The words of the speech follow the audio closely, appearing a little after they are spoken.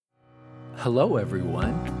Hello,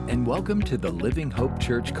 everyone, and welcome to the Living Hope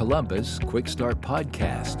Church Columbus Quick Start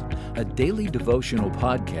Podcast, a daily devotional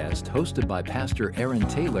podcast hosted by Pastor Aaron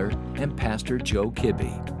Taylor and Pastor Joe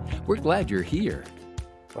Kibbe. We're glad you're here.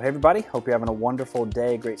 Well, hey everybody, hope you're having a wonderful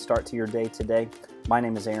day, great start to your day today. My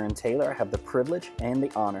name is Aaron Taylor. I have the privilege and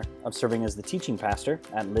the honor of serving as the teaching pastor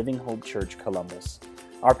at Living Hope Church Columbus.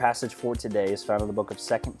 Our passage for today is found in the book of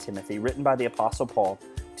 2 Timothy, written by the Apostle Paul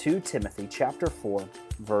to Timothy, chapter 4,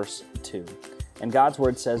 verse 2. And God's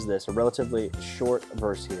word says this, a relatively short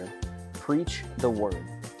verse here. Preach the word.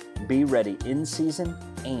 Be ready in season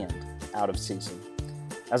and out of season.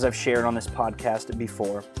 As I've shared on this podcast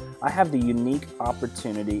before, I have the unique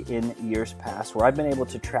opportunity in years past where I've been able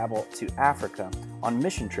to travel to Africa on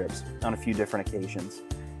mission trips on a few different occasions.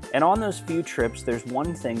 And on those few trips, there's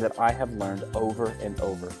one thing that I have learned over and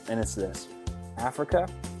over, and it's this. Africa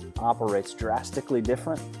operates drastically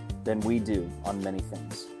different than we do on many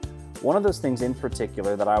things. One of those things in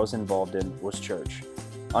particular that I was involved in was church.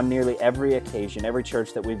 On nearly every occasion, every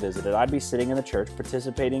church that we visited, I'd be sitting in the church,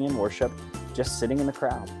 participating in worship, just sitting in the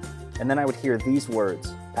crowd. And then I would hear these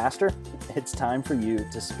words, "Pastor, it's time for you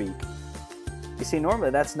to speak." You see,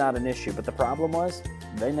 normally that's not an issue, but the problem was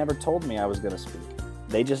they never told me I was going to speak.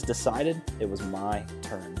 They just decided it was my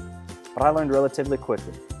turn. But I learned relatively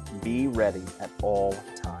quickly, be ready at all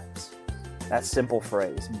times. That simple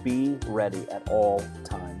phrase, be ready at all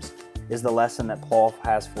times, is the lesson that Paul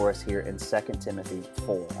has for us here in 2 Timothy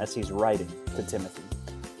 4, as he's writing to Timothy.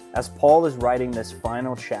 As Paul is writing this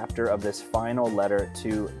final chapter of this final letter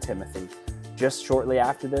to Timothy, just shortly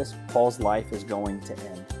after this, Paul's life is going to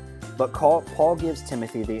end. But Paul gives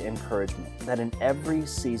Timothy the encouragement that in every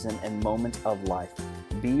season and moment of life,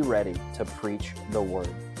 be ready to preach the word.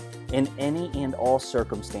 In any and all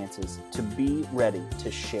circumstances, to be ready to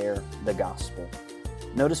share the gospel.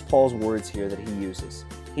 Notice Paul's words here that he uses.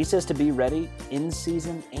 He says to be ready in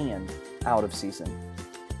season and out of season.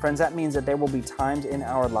 Friends, that means that there will be times in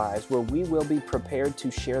our lives where we will be prepared to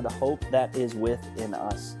share the hope that is within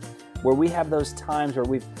us. Where we have those times where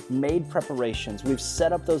we've made preparations, we've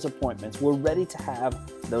set up those appointments, we're ready to have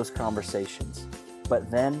those conversations. But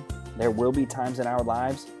then there will be times in our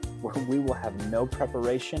lives where we will have no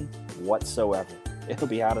preparation whatsoever. It'll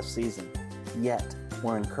be out of season. Yet,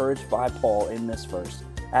 we're encouraged by Paul in this verse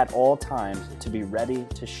at all times to be ready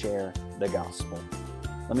to share the gospel.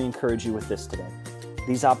 Let me encourage you with this today.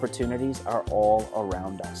 These opportunities are all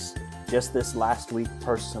around us. Just this last week,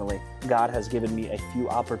 personally, God has given me a few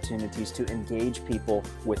opportunities to engage people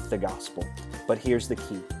with the gospel. But here's the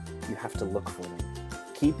key. You have to look for them.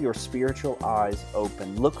 Keep your spiritual eyes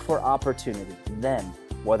open. Look for opportunity. Then,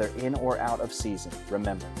 whether in or out of season,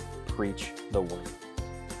 remember, preach the word.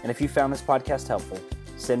 And if you found this podcast helpful,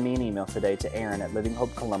 send me an email today to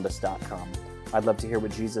aaron@livinghopecolumbus.com. I'd love to hear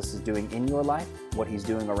what Jesus is doing in your life, what he's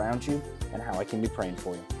doing around you, and how I can be praying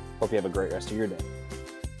for you. Hope you have a great rest of your day.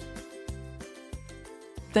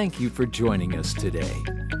 Thank you for joining us today.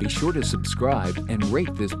 Be sure to subscribe and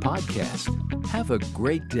rate this podcast. Have a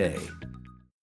great day.